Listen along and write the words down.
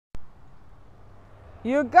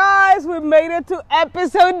You guys, we made it to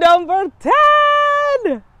episode number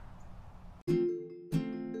 10!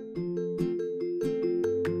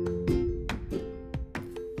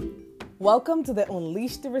 Welcome to the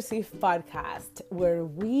Unleash to Receive podcast, where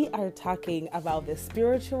we are talking about the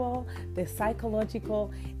spiritual, the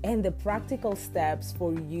psychological, and the practical steps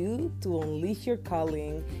for you to unleash your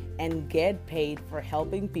calling and get paid for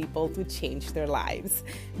helping people to change their lives.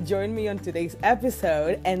 Join me on today's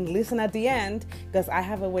episode and listen at the end, because I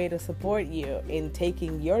have a way to support you in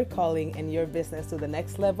taking your calling and your business to the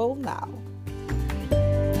next level now.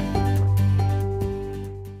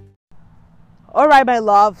 All right, my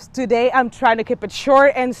loves, today I'm trying to keep it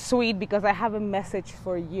short and sweet because I have a message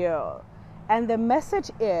for you. And the message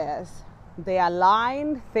is, the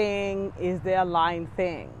aligned thing is the aligned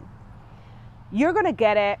thing. You're going to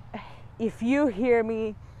get it if you hear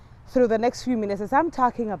me through the next few minutes as I'm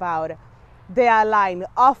talking about the aligned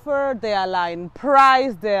offer, the aligned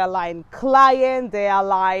price, the aligned client, the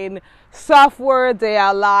aligned software, the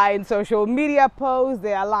aligned social media post,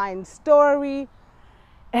 the aligned story.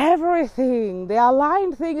 Everything. The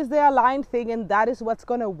aligned thing is the aligned thing, and that is what's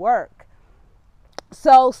going to work.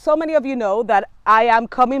 So many of you know that I am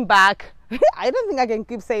coming back. I don't think I can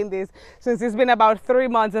keep saying this since it's been about 3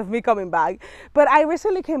 months of me coming back. But I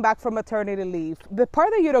recently came back from maternity leave. The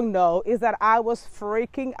part that you don't know is that I was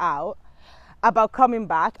freaking out about coming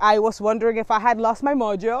back. I was wondering if I had lost my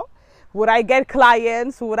mojo. Would I get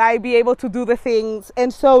clients? Would I be able to do the things?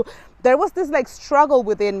 And so there was this struggle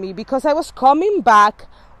within me because I was coming back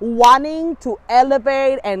wanting to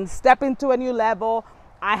elevate and step into a new level.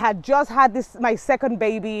 I had just had my second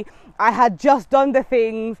baby. I had just done the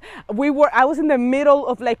things. I was in the middle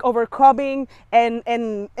of overcoming and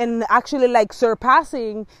actually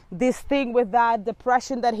surpassing this thing with that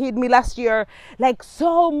depression that hit me last year.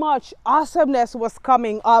 So much awesomeness was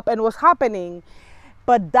coming up and was happening.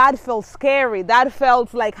 But that felt scary. That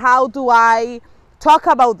felt like, how do I talk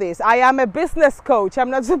about this? I am a business coach. I'm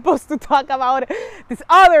not supposed to talk about these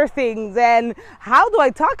other things. And how do I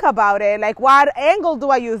talk about it? What angle do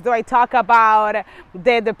I use? Do I talk about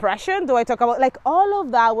the depression? Do I talk about all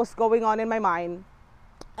of that was going on in my mind?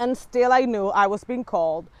 And still I knew I was being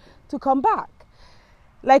called to come back.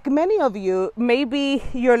 Like many of you, maybe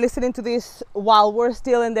you're listening to this while we're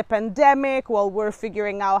still in the pandemic, while we're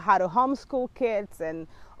figuring out how to homeschool kids and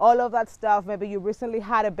all of that stuff. Maybe you recently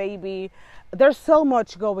had a baby. There's so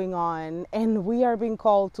much going on, and we are being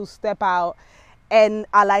called to step out and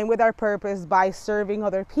align with our purpose by serving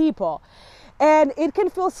other people. And it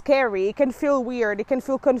can feel scary, it can feel weird, it can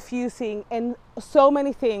feel confusing, and so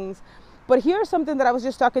many things. But here's something that I was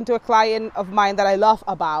just talking to a client of mine that I love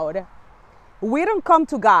about. We don't come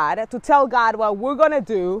to God to tell God what we're going to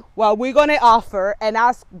do, what we're going to offer, and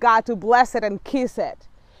ask God to bless it and kiss it.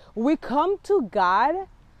 We come to God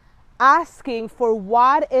asking for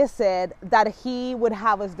what is it that He would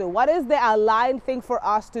have us do. What is the aligned thing for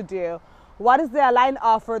us to do? What is the aligned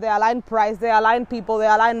offer, the aligned price, the aligned people,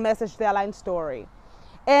 the aligned message, the aligned story?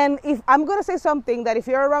 And if I'm going to say something that if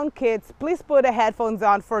you're around kids, please put the headphones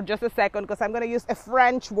on for just a second, because I'm going to use a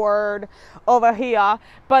French word over here.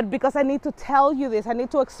 But because I need to tell you this, I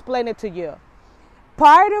need to explain it to you.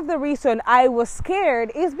 Part of the reason I was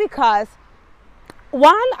scared is because,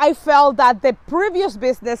 one, I felt that the previous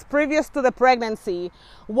business, previous to the pregnancy,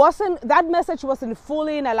 that message wasn't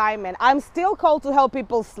fully in alignment. I'm still called to help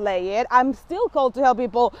people slay it. I'm still called to help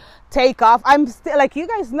people take off. I'm still, you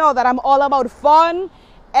guys know that I'm all about fun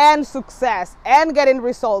and success and getting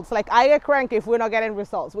results. I get cranky if we're not getting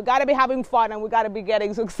results. We got to be having fun, and we got to be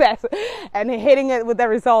getting success and hitting it with the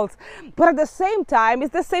results. But at the same time,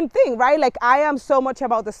 it's the same thing, right? I am so much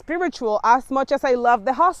about the spiritual as much as I love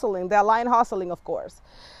the hustling, the aligned hustling, of course.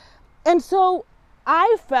 And so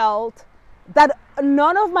I felt that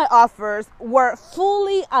none of my offers were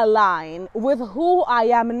fully aligned with who I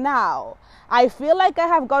am now. I feel like I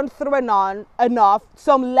have gone through enough.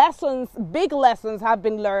 Some lessons, big lessons have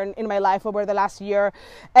been learned in my life over the last year.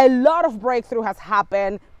 A lot of breakthrough has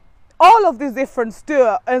happened. All of these different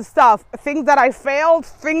stuff, things that I failed,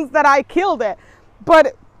 things that I killed it.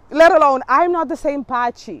 But let alone, I'm not the same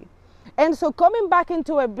Pachi. And so coming back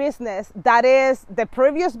into a business that is the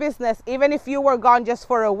previous business, even if you were gone just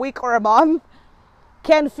for a week or a month,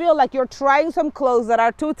 can feel like you're trying some clothes that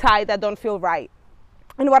are too tight, that don't feel right.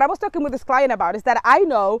 And what I was talking with this client about is that I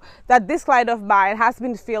know that this client of mine has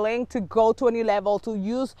been feeling to go to a new level, to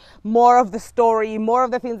use more of the story, more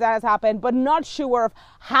of the things that has happened, but not sure of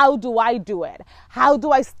how do I do it? How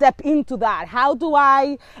do I step into that? How do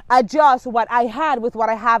I adjust what I had with what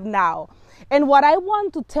I have now? And what I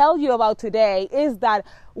want to tell you about today is that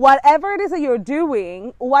whatever it is that you're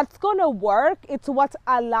doing, what's going to work, it's what's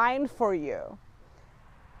aligned for you.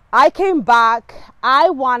 I came back, I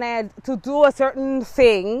wanted to do a certain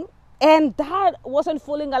thing, and that wasn't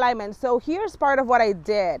fully in alignment. So here's part of what I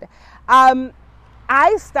did.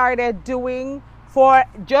 I started doing for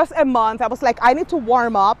just a month. I was like, I need to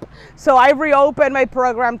warm up. So I reopened my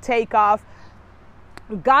program, Takeoff,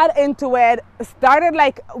 got into it, started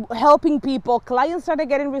like helping people, clients started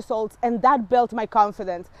getting results, and that built my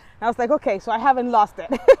confidence. And I was like, okay, so I haven't lost it.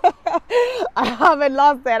 I haven't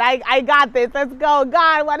lost it. I got this. Let's go.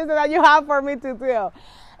 God, what is it that you have for me to do?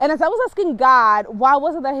 And as I was asking God, what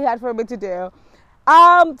was it that he had for me to do?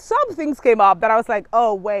 Some things came up that I was like,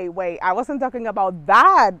 oh, wait, I wasn't talking about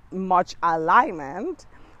that much alignment.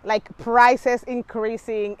 Like prices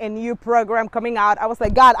increasing, a new program coming out. I was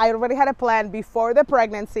like, God, I already had a plan before the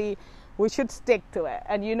pregnancy. We should stick to it.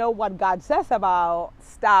 And you know what God says about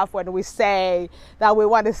stuff when we say that we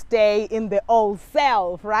want to stay in the old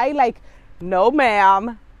self, right? Like, no,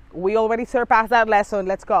 ma'am, we already surpassed that lesson.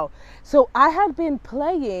 Let's go. So I had been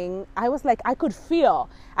playing. I was like, I could feel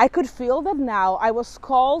that now I was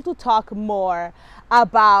called to talk more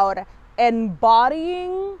about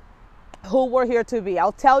embodying who we're here to be.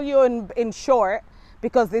 I'll tell you in short,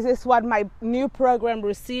 because this is what my new program,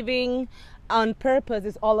 Receiving on Purpose,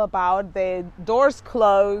 is all about. The doors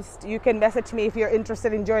closed. You can message me if you're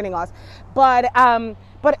interested in joining us. But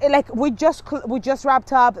like we just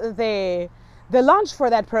wrapped up the launch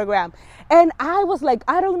for that program, and I was like,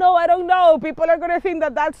 I don't know. People are gonna think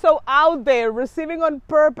that that's so out there. Receiving on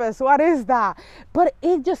Purpose, what is that? But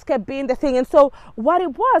it just kept being the thing. And so what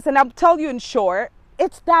it was, and I'll tell you in short,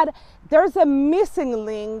 it's that there's a missing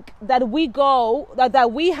link that we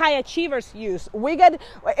high achievers use. We get,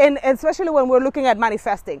 and especially when we're looking at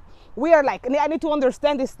manifesting, we are like, I need to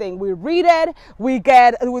understand this thing. We read it, we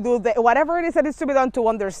do whatever it is that needs to be done to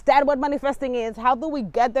understand what manifesting is. How do we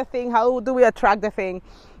get the thing? How do we attract the thing?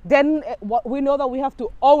 Then we know that we have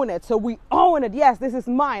to own it. So we own it. Yes, this is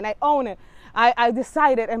mine. I own it. I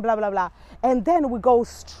decided, and blah, blah, blah. And then we go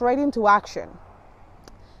straight into action.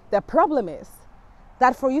 The problem is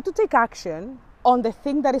that for you to take action on the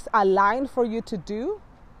thing that is aligned for you to do,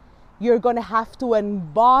 you're going to have to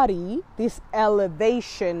embody this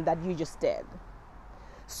elevation that you just did.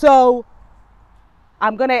 So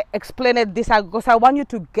I'm going to explain it this because I want you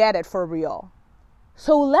to get it for real.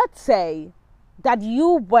 So let's say that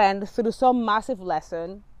you went through some massive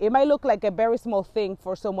lesson. It might look like a very small thing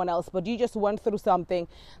for someone else, but you just went through something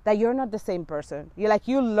that you're not the same person.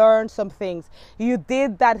 You learned some things. You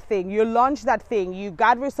did that thing. You launched that thing. You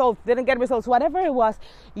got results, didn't get results, whatever it was.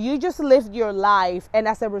 You just lived your life. And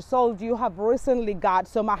as a result, you have recently got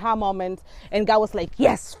some aha moments. And God was like,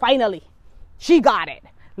 yes, finally, she got it.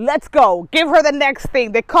 Let's go. Give her the next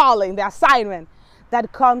thing, the calling, the assignment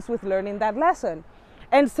that comes with learning that lesson.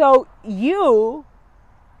 And so you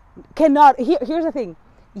cannot, here's the thing,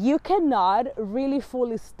 you cannot really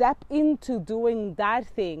fully step into doing that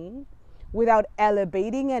thing without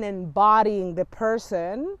elevating and embodying the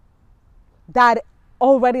person that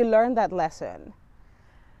already learned that lesson.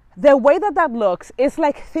 The way that looks is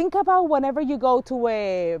like, think about whenever you go to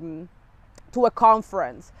a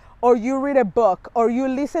conference, or you read a book, or you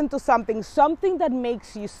listen to something that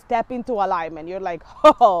makes you step into alignment. You're like,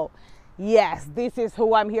 oh, yes, this is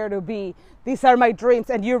who I'm here to be. These are my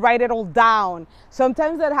dreams. And you write it all down.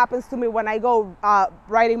 Sometimes that happens to me when I go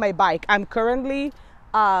riding my bike. I'm currently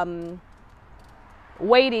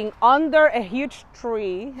waiting under a huge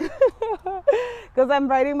tree because I'm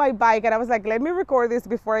riding my bike. And I was like, let me record this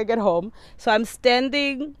before I get home. So I'm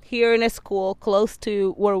standing here in a school close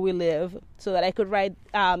to where we live so that I could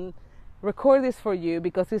record this for you,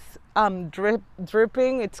 because it's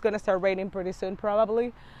dripping. It's going to start raining pretty soon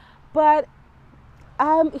probably. But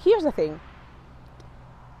here's the thing.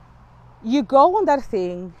 You go on that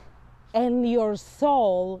thing and your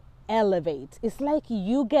soul elevates. It's like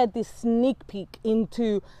you get this sneak peek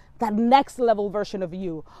into that next level version of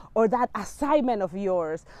you, or that assignment of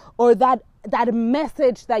yours, or that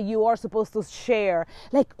message that you are supposed to share.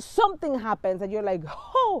 Like something happens and you're like,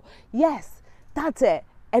 oh, yes, that's it.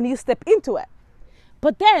 And you step into it.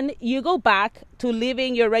 But then you go back to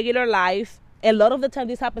living your regular life. A lot of the time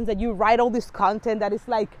this happens that you write all this content that is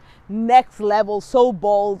like next level, so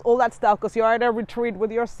bold, all that stuff, because you're at a retreat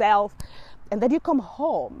with yourself. And then you come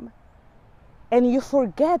home and you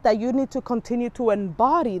forget that you need to continue to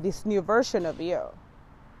embody this new version of you.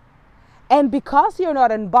 And because you're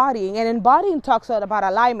not embodying, and embodying talks about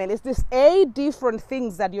alignment, it's these 8 different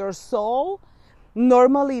things that your soul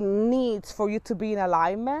normally needs for you to be in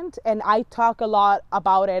alignment. And I talk a lot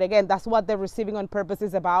about it. Again, that's what the Receiving on Purpose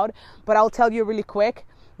is about. But I'll tell you really quick.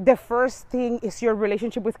 The first thing is your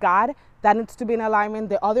relationship with God. That needs to be in alignment.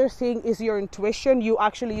 The other thing is your intuition. You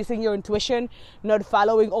actually using your intuition, not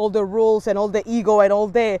following all the rules and all the ego and all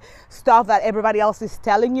the stuff that everybody else is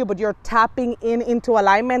telling you, but you're tapping into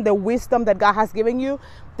alignment, the wisdom that God has given you.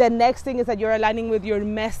 The next thing is that you're aligning with your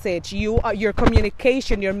message. Your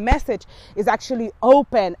communication, your message is actually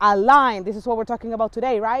open, aligned. This is what we're talking about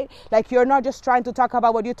today, right? Like, you're not just trying to talk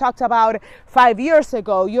about what you talked about 5 years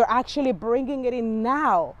ago. You're actually bringing it in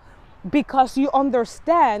now, because you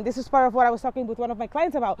understand. This is part of what I was talking with one of my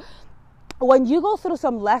clients about. When you go through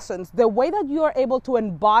some lessons, the way that you are able to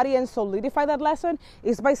embody and solidify that lesson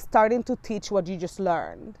is by starting to teach what you just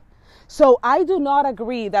learned. So I do not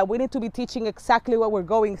agree that we need to be teaching exactly what we're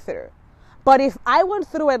going through. But if I went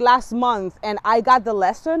through it last month and I got the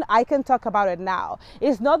lesson, I can talk about it now.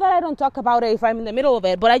 It's not that I don't talk about it if I'm in the middle of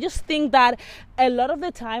it, but I just think that a lot of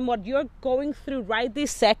the time what you're going through right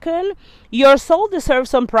this second, your soul deserves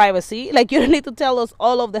some privacy. Like, you don't need to tell us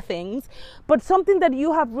all of the things, but something that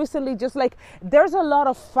you have recently, just like, there's a lot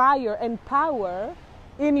of fire and power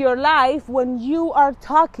in your life when you are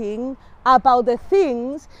talking about the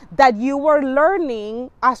things that you were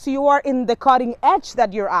learning as you are in the cutting edge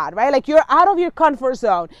that you're at, right? Like, you're out of your comfort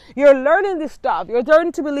zone. You're learning this stuff. You're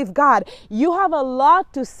learning to believe God. You have a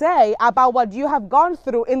lot to say about what you have gone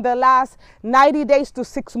through in the last 90 days to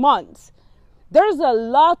 6 months. There's a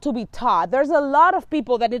lot to be taught. There's a lot of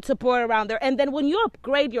people that need support around there. And then when you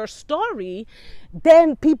upgrade your story,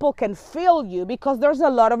 then people can feel you, because there's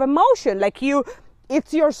a lot of emotion. Like,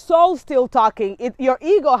 it's your soul still talking. Your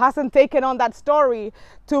ego hasn't taken on that story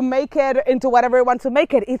to make it into whatever it wants to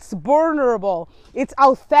make it. It's vulnerable. It's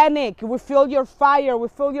authentic. We feel your fire. We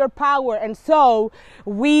feel your power. And so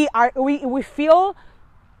we feel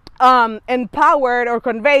empowered or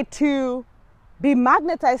conveyed to be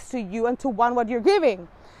magnetized to you and to want what you're giving.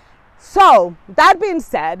 So that being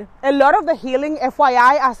said, a lot of the healing,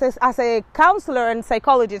 FYI, as a counselor and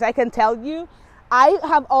psychologist, I can tell you, I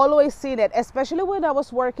have always seen it, especially when I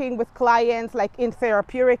was working with clients, like in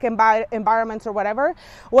therapeutic environments or whatever.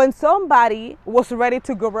 When somebody was ready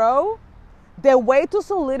to grow, the way to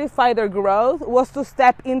solidify their growth was to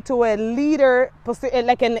step into a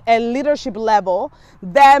a leadership level.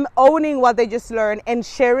 Them owning what they just learned and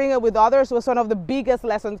sharing it with others was one of the biggest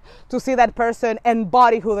lessons, to see that person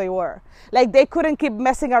embody who they were. Like, they couldn't keep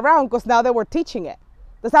messing around because now they were teaching it.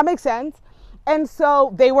 Does that make sense? And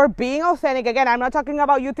so they were being authentic. Again, I'm not talking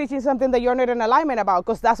about you teaching something that you're not in alignment about,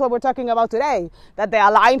 because that's what we're talking about today. That the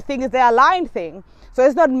aligned thing is the aligned thing. So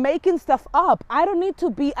it's not making stuff up. I don't need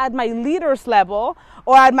to be at my leader's level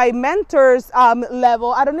or at my mentor's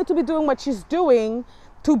level. I don't need to be doing what she's doing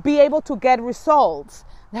to be able to get results.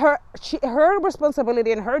 Her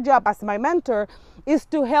responsibility and her job as my mentor is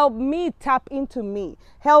to help me tap into me,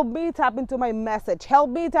 help me tap into my message,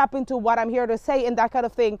 help me tap into what I'm here to say, and that kind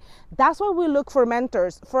of thing. That's why we look for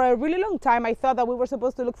mentors. For a really long time, I thought that we were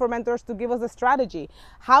supposed to look for mentors to give us a strategy.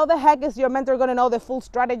 How the heck is your mentor going to know the full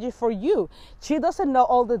strategy for you? She doesn't know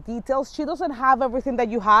all the details. She doesn't have everything that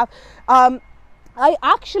you have. I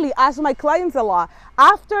actually ask my clients a lot.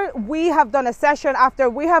 After we have done a session, after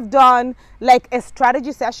we have done like a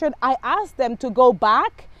strategy session, I ask them to go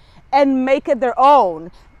back and make it their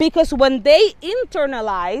own. Because when they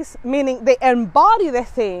internalize, meaning they embody the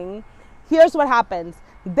thing, here's what happens.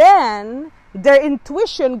 Then their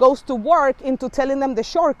intuition goes to work into telling them the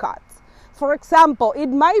shortcuts. For example, it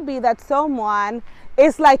might be that someone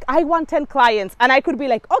is like, I want 10 clients. And I could be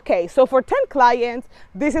like, okay, so for 10 clients,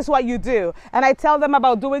 this is what you do. And I tell them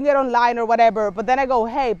about doing it online or whatever. But then I go,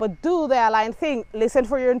 hey, but do the aligned thing. Listen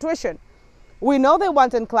for your intuition. We know they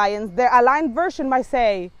want 10 clients. Their aligned version might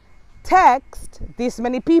say, text this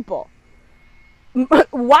many people.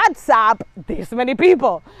 WhatsApp this many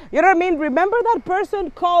people. You know what I mean? Remember that person,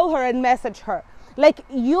 call her and message her. Like,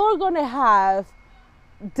 you're going to have,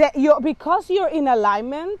 because you're in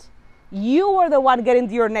alignment, you are the one getting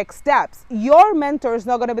to your next steps. Your mentor is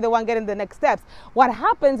not going to be the one getting the next steps. What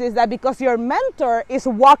happens is that because your mentor is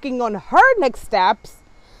walking on her next steps,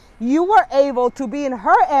 you were able to be in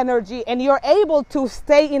her energy and you're able to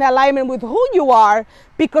stay in alignment with who you are,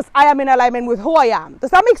 because I am in alignment with who I am.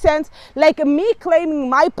 Does that make sense? Like, me claiming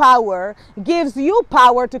my power gives you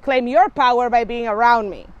power to claim your power by being around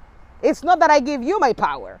me. It's not that I give you my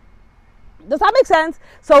power. Does that make sense?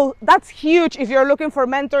 So that's huge. If you're looking for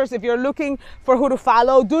mentors, if you're looking for who to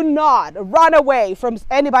follow, do not run away from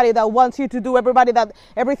anybody that wants you to do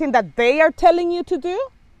everything that they are telling you to do,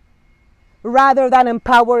 rather than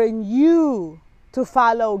empowering you to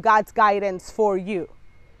follow God's guidance for you.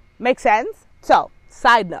 Make sense? So,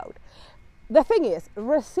 side note. The thing is,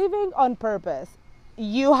 receiving on purpose,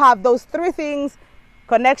 you have those three things: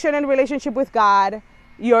 connection and relationship with God,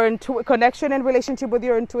 your connection and relationship with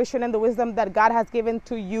your intuition and the wisdom that God has given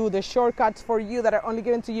to you, the shortcuts for you that are only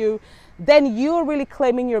given to you. Then you're really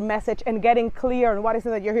claiming your message and getting clear on what is it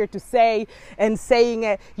that you're here to say and saying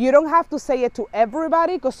it. You don't have to say it to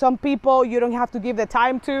everybody, because some people you don't have to give the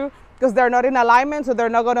time to, because they're not in alignment, so they're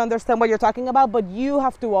not going to understand what you're talking about. But you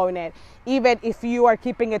have to own it, even if you are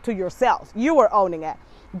keeping it to yourself. You are owning it.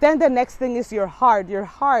 Then the next thing is your heart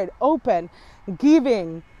open,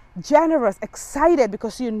 giving, generous, excited,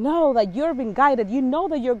 because you know that you're being guided, you know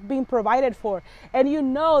that you're being provided for, and you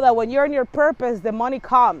know that when you're in your purpose, the money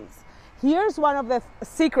comes. Here's one of the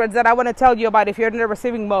secrets that I want to tell you about if you're in a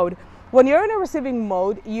receiving mode. When you're in a receiving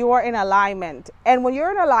mode, you are in alignment. And when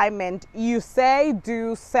you're in alignment, you say,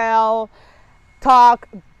 do, sell, talk,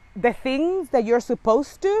 the things that you're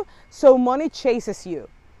supposed to, so money chases you.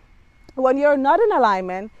 When you're not in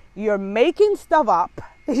alignment, you're making stuff up.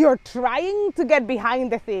 You're trying to get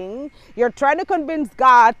behind the thing. You're trying to convince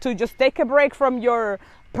God to just take a break from your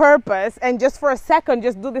purpose and just for a second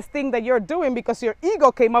just do this thing that you're doing because your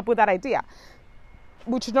ego came up with that idea,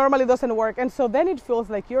 which normally doesn't work. And so then it feels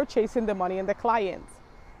like you're chasing the money and the clients.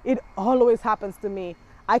 It always happens to me.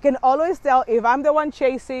 I can always tell if I'm the one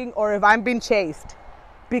chasing or if I'm being chased,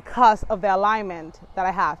 because of the alignment that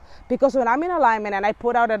I have. Because when I'm in alignment and I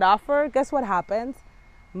put out an offer, guess what happens?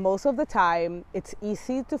 Most of the time, it's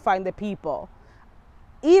easy to find the people.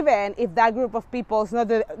 Even if that group of people is not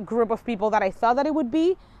the group of people that I thought that it would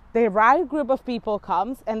be, the right group of people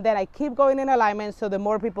comes, and then I keep going in alignment, so the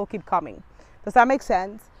more people keep coming. Does that make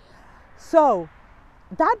sense? So,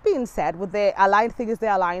 that being said, with the aligned thing is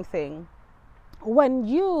the aligned thing. When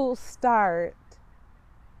you start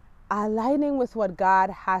aligning with what God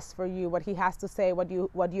has for you, what He has to say, what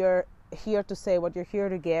you're here to say, what you're here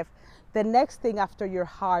to give, the next thing after your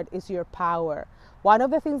heart is your power. One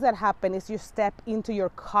of the things that happen is you step into your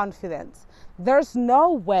confidence. There's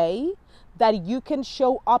no way that you can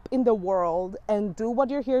show up in the world and do what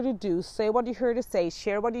you're here to do, say what you're here to say,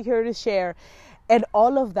 share what you're here to share, and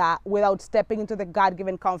all of that without stepping into the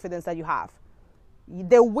God-given confidence that you have.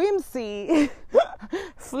 The whimsy,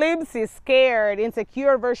 flimsy, scared,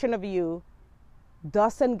 insecure version of you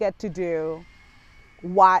doesn't get to do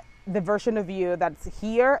what the version of you that's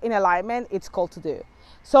here in alignment it's called to do.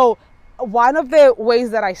 So one of the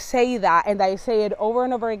ways that I say that, and I say it over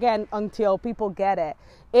and over again until people get it,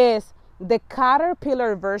 is the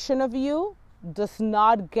caterpillar version of you does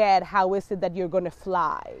not get how is it that you're going to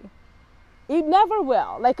fly. It never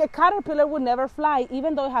will. Like a caterpillar would never fly,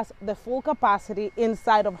 even though it has the full capacity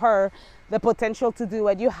inside of her, the potential to do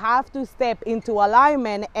it. You have to step into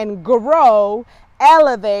alignment and grow,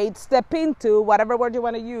 elevate, step into, whatever word you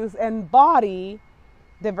want to use, embody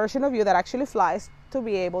the version of you that actually flies to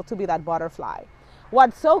be able to be that butterfly.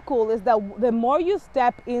 What's so cool is that the more you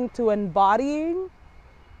step into embodying,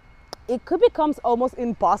 it could become almost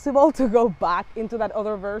impossible to go back into that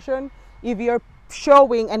other version if you're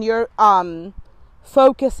showing and you're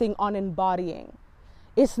focusing on embodying.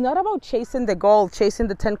 It's not about chasing the goal, chasing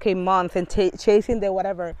the 10K month and chasing the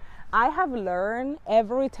whatever. I have learned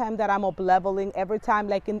every time that I'm up leveling, every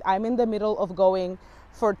time I'm in the middle of going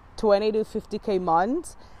for 20 to 50K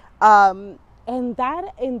months. And in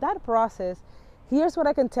that process, here's what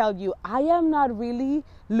I can tell you. I am not really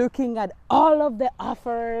looking at all of the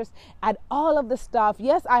offers, at all of the stuff.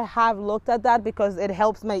 Yes, I have looked at that because it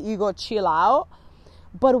helps my ego chill out.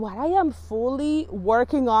 But what I am fully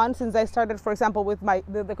working on since I started, for example, with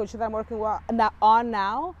the coach that I'm working on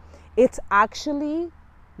now, it's actually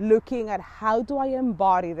looking at how do I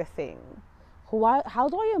embody the thing? How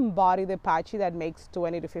do I embody the Pachi that makes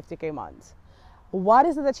 20 to 50K months? What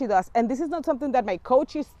is it that she does? And this is not something that my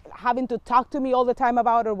coach is having to talk to me all the time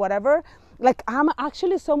about or whatever. Like, I'm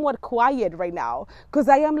actually somewhat quiet right now because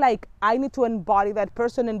I am like, I need to embody that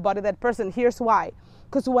person. Here's why.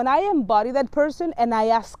 Because when I embody that person and I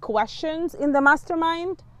ask questions in the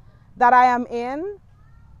mastermind that I am in,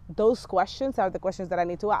 those questions are the questions that I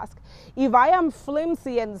need to ask. If I am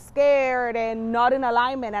flimsy and scared and not in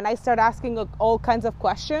alignment and I start asking all kinds of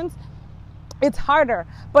questions, it's harder.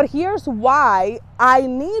 But here's why I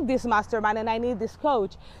need this mastermind and I need this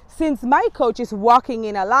coach. Since my coach is walking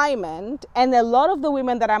in alignment and a lot of the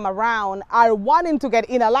women that I'm around are wanting to get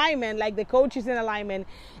in alignment, like the coach is in alignment,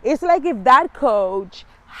 it's like if that coach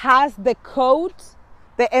has the codes,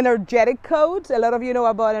 the energetic codes, a lot of you know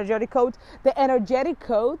about energetic codes, the energetic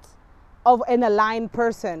codes of an aligned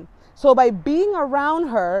person. So by being around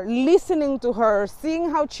her, listening to her, seeing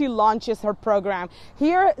how she launches her program,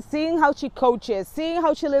 seeing how she coaches, seeing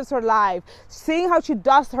how she lives her life, seeing how she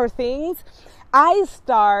does her things, I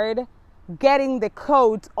start getting the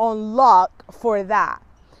code on lock for that.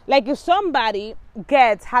 Like if somebody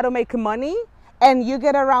gets how to make money and you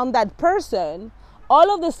get around that person, all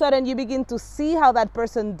of a sudden you begin to see how that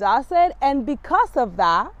person does it. And because of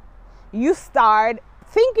that, you start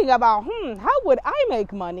thinking about, how would I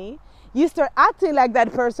make money? You start acting like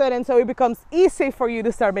that person, and so it becomes easy for you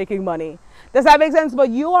to start making money. Does that make sense? But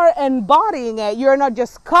you are embodying it. You're not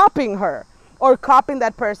just copying her or copying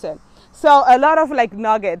that person. So a lot of like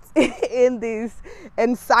nuggets in these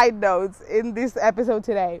and side notes in this episode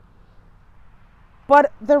today.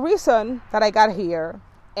 But the reason that I got here,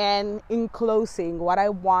 and in closing, what I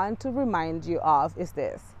want to remind you of is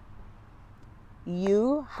this.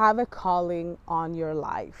 You have a calling on your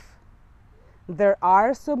life. There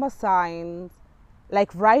are some assigns,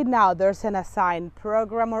 like right now there's an assigned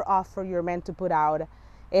program or offer you're meant to put out.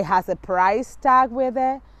 It has a price tag with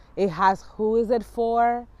it. It has who is it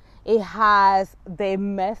for. It has the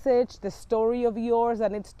message, the story of yours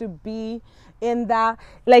that needs to be in that.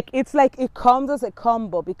 It's like it comes as a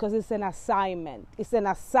combo because it's an assignment. It's an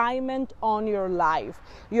assignment on your life.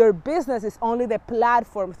 Your business is only the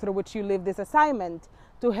platform through which you live this assignment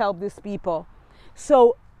to help these people.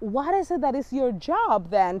 So what is it that is your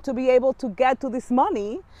job then to be able to get to this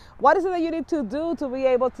money? What is it that you need to do to be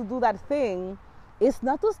able to do that thing? It's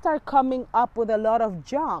not to start coming up with a lot of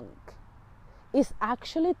junk. It's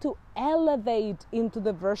actually to elevate into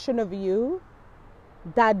the version of you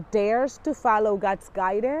that dares to follow God's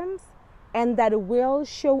guidance and that will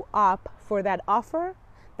show up for that offer,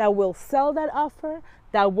 that will sell that offer,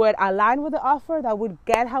 that would align with the offer, that would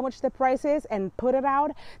get how much the price is and put it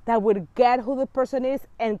out, that would get who the person is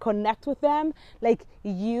and connect with them. Like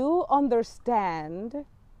you understand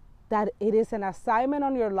that it is an assignment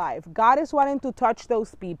on your life. God is wanting to touch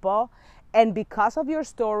those people. And because of your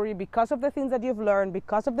story, because of the things that you've learned,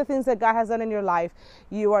 because of the things that God has done in your life,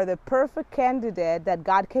 you are the perfect candidate that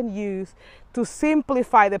God can use to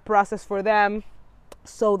simplify the process for them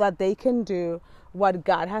so that they can do what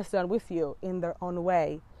God has done with you in their own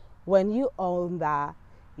way. When you own that,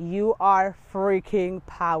 you are freaking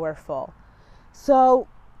powerful. So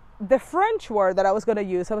the French word that I was going to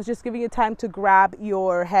use, I was just giving you time to grab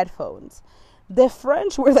your headphones. The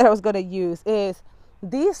French word that I was going to use is,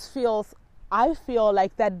 I feel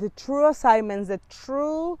like that the true assignments, the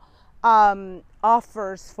true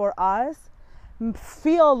offers for us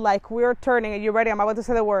feel like we're turning, are you ready? I'm about to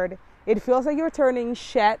say the word. It feels like you're turning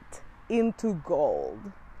shit into gold.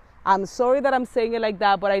 I'm sorry that I'm saying it like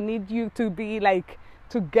that, but I need you to be like,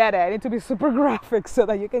 to get it. I need to be super graphic so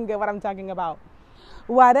that you can get what I'm talking about.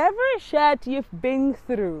 Whatever shit you've been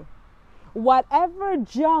through, whatever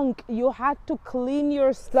junk you had to clean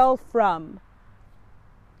yourself from,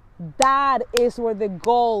 that is where the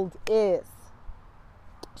gold is.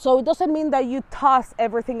 So it doesn't mean that you toss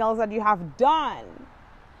everything else that you have done,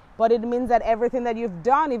 but it means that everything that you've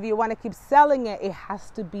done, if you want to keep selling it, it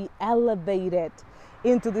has to be elevated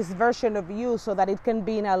into this version of you so that it can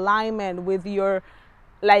be in alignment with your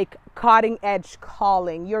like cutting edge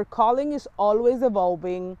calling. Your calling is always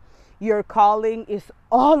evolving. Your calling is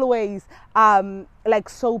always like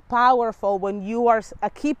so powerful when you are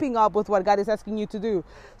keeping up with what God is asking you to do.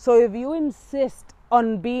 So if you insist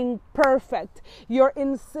on being perfect, you're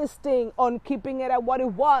insisting on keeping it at what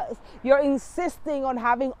it was, you're insisting on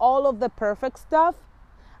having all of the perfect stuff,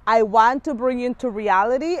 I want to bring you into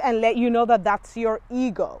reality and let you know that that's your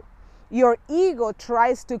ego. Your ego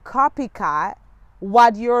tries to copycat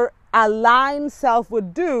what your aligned self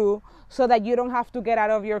would do so that you don't have to get out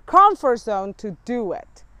of your comfort zone to do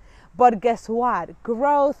it. But guess what?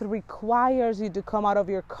 Growth requires you to come out of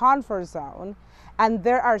your comfort zone, and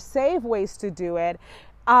there are safe ways to do it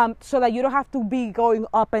so that you don't have to be going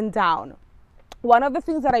up and down. One of the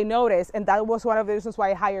things that I noticed, and that was one of the reasons why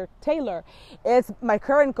I hired Taylor, is my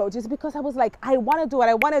current coach, is because I was like, I want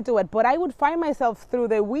to do it. But I would find myself through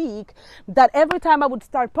the week that every time I would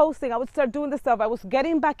start posting, I would start doing the stuff, I was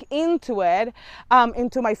getting back into it,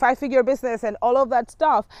 into my 5-figure business and all of that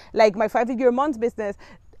stuff, like my 5-figure months business.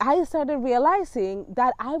 I started realizing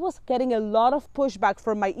that I was getting a lot of pushback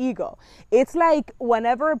from my ego. It's like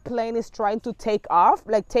whenever a plane is trying to take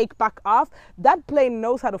back off, that plane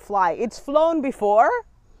knows how to fly. It's flown before,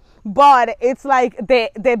 but it's like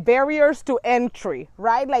the barriers to entry,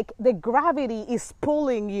 right? Like the gravity is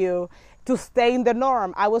pulling you to stay in the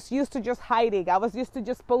norm. I was used to just hiding. I was used to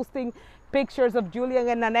just posting pictures of Julian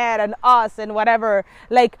and Nanette and us and whatever.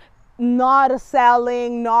 Like not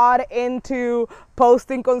selling, not into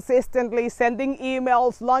posting consistently, sending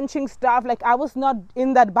emails, launching stuff. Like I was not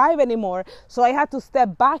in that vibe anymore. So I had to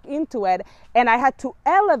step back into it, and I had to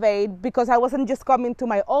elevate, because I wasn't just coming to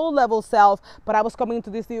my old level self, but I was coming to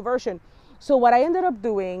this new version. So what I ended up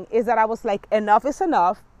doing is that I was like, enough is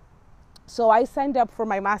enough. So I signed up for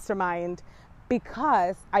my mastermind,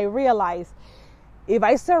 because I realized if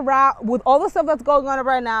I surround with all the stuff that's going on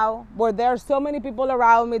right now, where there are so many people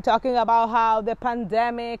around me talking about how the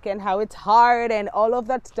pandemic and how it's hard and all of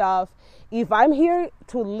that stuff, if I'm here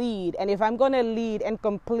to lead, and if I'm going to lead and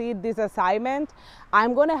complete this assignment,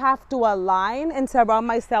 I'm going to have to align and surround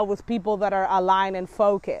myself with people that are aligned and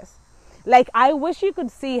focused. Like, I wish you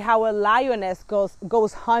could see how a lioness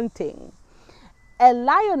goes hunting. A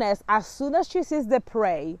lioness, as soon as she sees the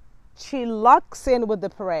prey, she locks in with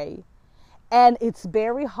the prey. And it's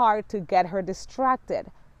very hard to get her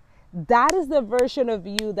distracted. That is the version of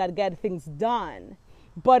you that get things done.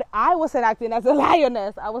 But I wasn't acting as a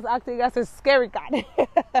lioness. I was acting as a scary cat.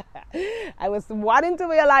 I was wanting to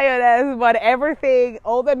be a lioness, but everything,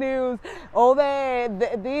 all the news, all the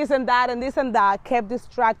this and that kept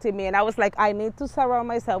distracting me. And I was like, I need to surround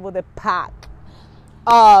myself with a pack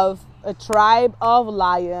of a tribe of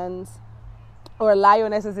lions, or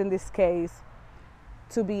lionesses in this case,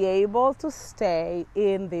 to be able to stay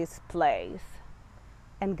in this place.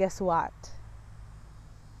 And guess what?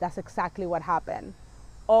 That's exactly what happened.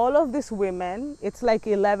 All of these women, it's like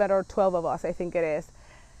 11 or 12 of us, I think it is.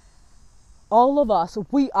 All of us,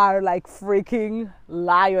 we are like freaking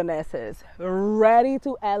lionesses, ready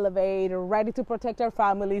to elevate, ready to protect our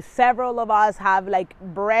families. Several of us have like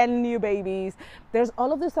brand new babies. There's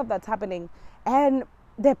all of this stuff that's happening. And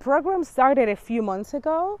the program started a few months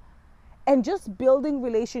ago. And just building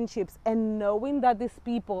relationships and knowing that these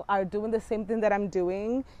people are doing the same thing that I'm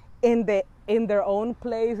doing in their own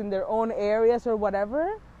place, in their own areas or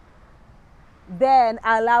whatever, then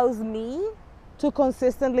allows me to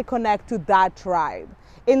consistently connect to that tribe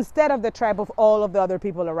instead of the tribe of all of the other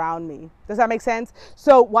people around me. Does that make sense?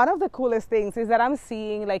 So one of the coolest things is that I'm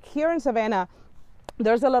seeing, like here in Savannah,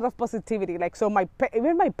 there's a lot of positivity. Like, so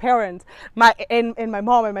even my parents, and my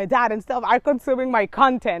mom and my dad and stuff are consuming my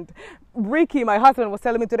content. Ricky, my husband, was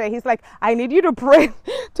telling me today, he's like, I need you to print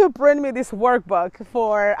me this workbook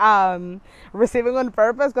for receiving on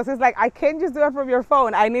purpose, because it's like, I can't just do it from your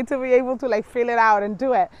phone. I need to be able to like fill it out and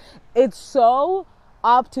do it. It's so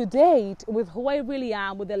up to date with who I really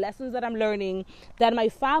am, with the lessons that I'm learning, that my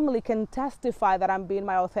family can testify that I'm being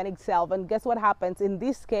my authentic self. And guess what happens? In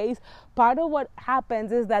this case, part of what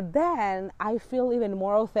happens is that then I feel even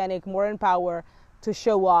more authentic, more empowered to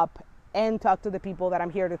show up and talk to the people that I'm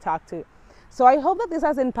here to talk to. So I hope that this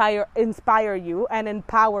has inspire you and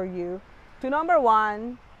empower you to, number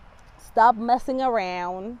one, stop messing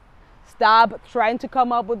around. Stop trying to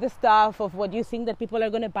come up with the stuff of what you think that people are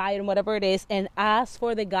going to buy and whatever it is, and ask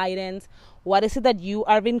for the guidance. What is it that you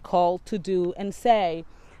are being called to do and say?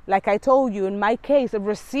 Like I told you, in my case,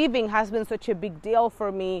 receiving has been such a big deal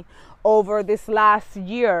for me over this last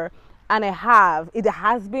year and a half. It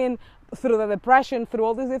has been through the depression, through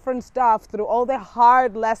all this different stuff, through all the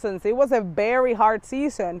hard lessons. It was a very hard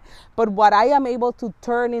season. But what I am able to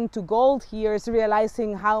turn into gold here is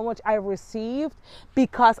realizing how much I received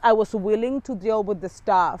because I was willing to deal with the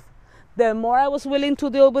stuff. The more I was willing to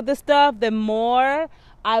deal with the stuff, the more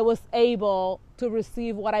I was able to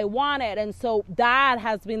receive what I wanted. And so that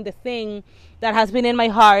has been the thing that has been in my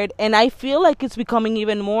heart. And I feel like it's becoming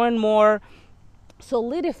even more and more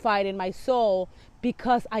solidified in my soul,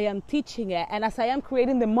 because I am teaching it. And as I am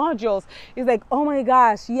creating the modules, it's like, oh my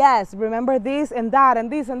gosh, yes, remember this and that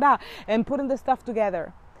and this and that, and putting the stuff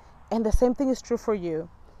together. And the same thing is true for you.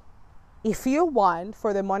 If you want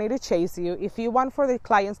for the money to chase you, if you want for the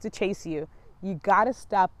clients to chase you, you gotta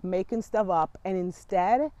stop making stuff up and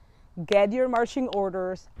instead get your marching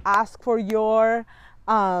orders, ask for your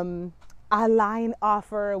aligned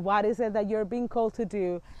offer. What is it that you're being called to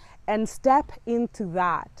do? And step into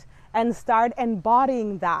that. And start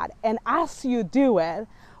embodying that. And as you do it,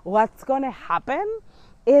 what's going to happen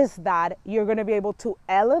is that you're going to be able to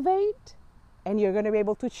elevate, and you're going to be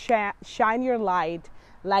able to shine your light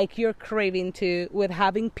like you're craving to, with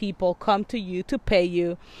having people come to you to pay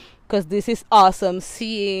you. Because this is awesome,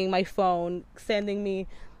 seeing my phone sending me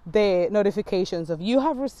the notifications of, you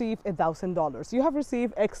have received $1,000, you have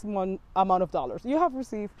received X amount of dollars, you have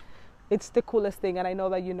received. It's the coolest thing, and I know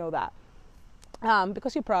that you know that.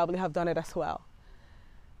 Because you probably have done it as well.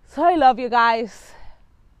 So I love you guys.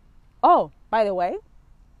 Oh, by the way,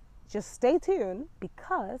 just stay tuned,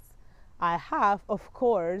 because I have, of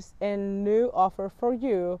course, a new offer for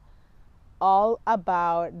you all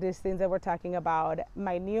about these things that we're talking about.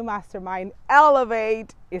 My new mastermind,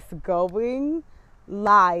 Elevate, is going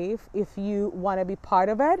live. If you want to be part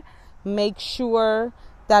of it, make sure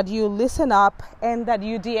that you listen up and that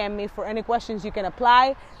you DM me for any questions you can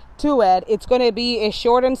apply to it. It's going to be a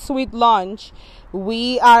short and sweet launch.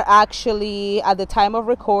 We are actually, at the time of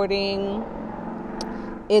recording,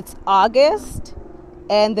 it's August,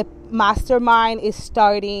 and the mastermind is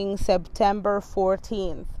starting September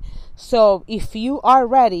 14th. So if you are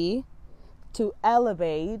ready to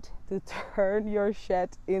elevate, to turn your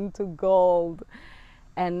shit into gold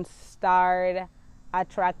and start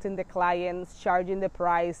attracting the clients, charging the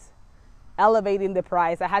price, elevating the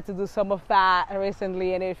price. I had to do some of that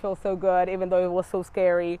recently and it feels so good, even though it was so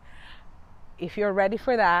scary. If you're ready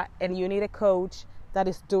for that and you need a coach that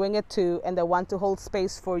is doing it too and they want to hold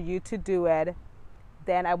space for you to do it,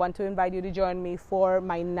 then I want to invite you to join me for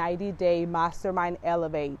my 90-day mastermind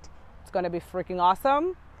Elevate. It's going to be freaking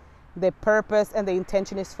awesome. The purpose and the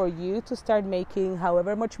intention is for you to start making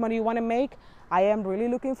however much money you want to make. I am really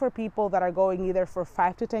looking for people that are going either for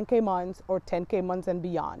 5 to 10K months or 10K months and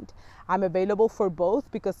beyond. I'm available for both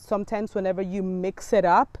because sometimes whenever you mix it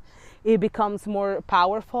up, it becomes more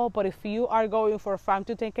powerful. But if you are going for 5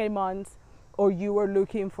 to 10K months or you are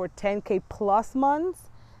looking for 10K plus months,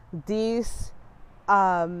 this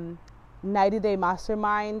 90-day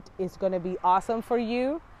mastermind is going to be awesome for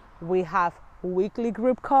you. We have weekly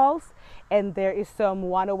group calls, and there is some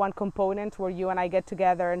one-on-one component where you and I get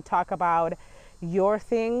together and talk about your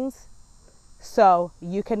things. So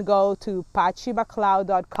you can go to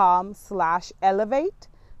patchymcleod.com/elevate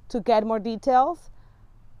to get more details,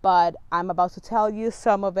 but I'm about to tell you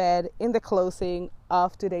some of it in the closing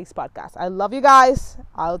of today's podcast. I love you guys.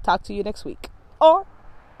 I'll talk to you next week, or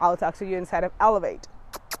I'll talk to you inside of Elevate.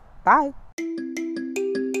 Bye.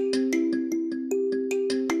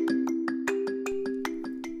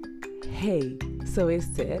 Hey, so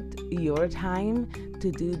is it your time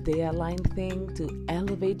to do the aligned thing, to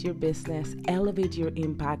elevate your business, elevate your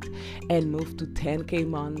impact, and move to 10K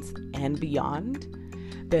months and beyond?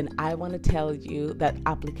 Then I want to tell you that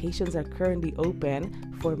applications are currently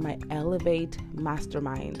open for my Elevate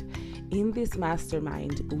Mastermind. In this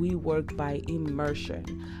mastermind, we work by immersion.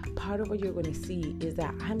 Part of what you're going to see is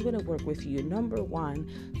that I'm going to work with you, number one,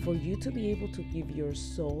 for you to be able to give your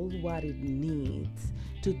soul what it needs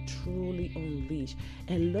to truly unleash.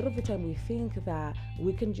 And a lot of the time we think that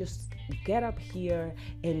we can just get up here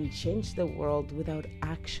and change the world without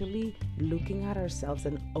actually looking at ourselves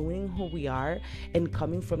and owning who we are and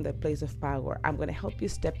coming from the place of power. I'm going to help you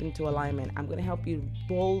step into alignment. I'm going to help you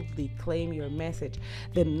boldly claim your message,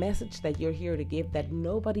 the message that you're here to give that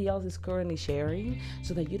nobody else is currently sharing,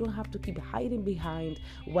 so that you don't have to keep hiding behind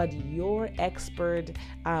what your expert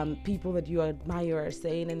people that you admire are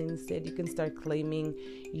saying, and instead you can start claiming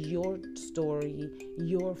your story,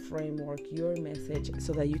 your framework, your message,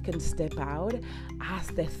 so that you can step out as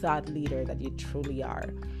the thought leader that you truly are.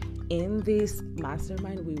 In this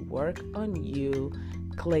mastermind, we work on you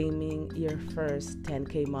claiming your first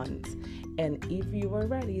 10K months. And if you are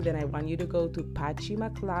ready, then I want you to go to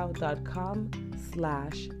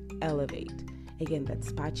patchymcleod.com/elevate. Again,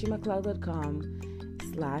 that's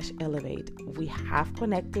patchymcleod.com/elevate. We have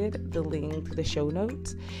connected the link to the show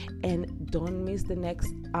notes, and don't miss the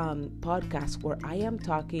next podcast where I am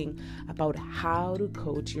talking about how to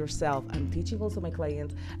coach yourself. I'm teaching also my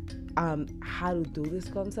clients how to do this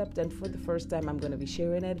concept, and for the first time I'm going to be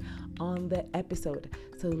sharing it on the episode.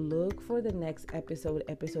 So look for the next episode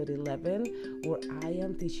 11, where I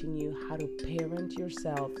am teaching you how to parent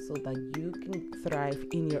yourself so that you can thrive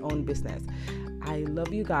in your own business. I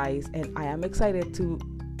love you guys, and I am excited to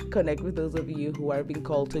connect with those of you who are being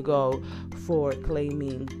called to go for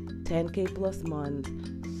claiming 10K plus months,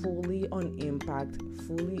 fully on impact,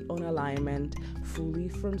 fully on alignment, fully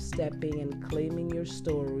from stepping and claiming your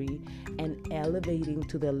story and elevating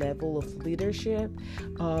to the level of leadership,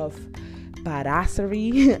 of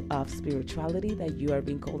badassery, of spirituality that you are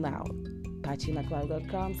being called now.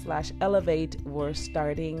 patchymcleod.com/elevate. We're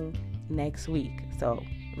starting next week, so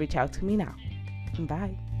reach out to me now.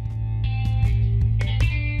 Bye.